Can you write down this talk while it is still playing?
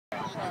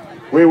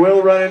We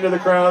will run into the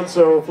crowd,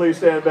 so please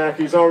stand back.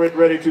 He's already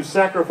ready to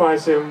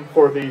sacrifice him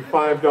for the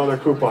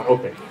 $5 coupon.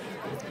 Okay.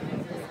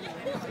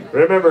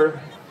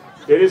 Remember,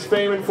 it is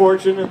fame and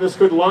fortune, and this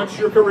could launch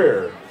your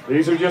career.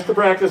 These are just the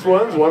practice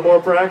ones. One more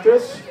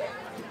practice.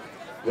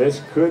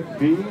 This could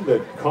be the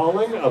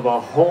calling of a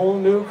whole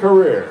new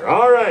career.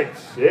 All right,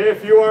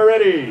 if you are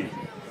ready.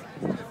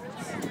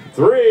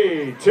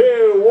 3,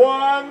 2,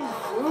 1,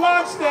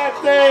 launch that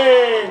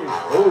thing!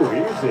 Oh,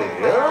 easy.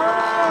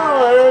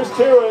 Oh, there's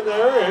 2 in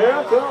there.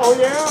 Yeah. Oh,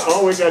 yeah.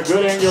 Oh, we got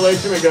good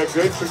angulation. We got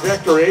good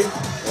trajectory.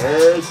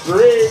 There's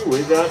 3.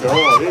 We got,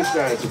 oh, these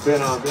guys have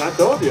been on, I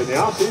told you, in the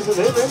off-season,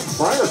 they've been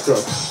fryer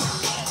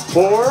cooks.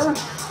 4.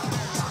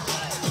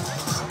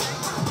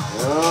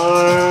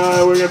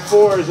 We got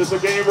 4. Is this a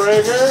game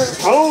breaker?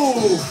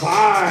 Oh,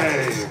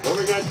 5. What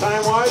we got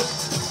time-wise?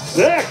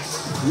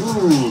 6.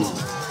 Ooh.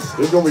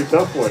 This is going to be a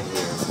tough one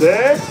here.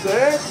 6,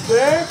 6,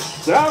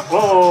 6.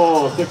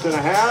 Oh,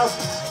 6.5.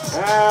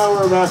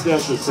 We're about down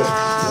to 6.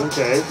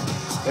 Okay.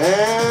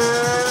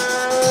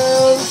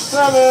 And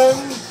 7,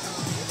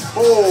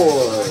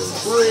 4,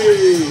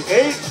 3,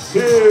 8,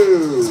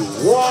 2,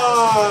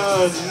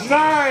 1,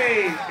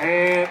 9.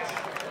 And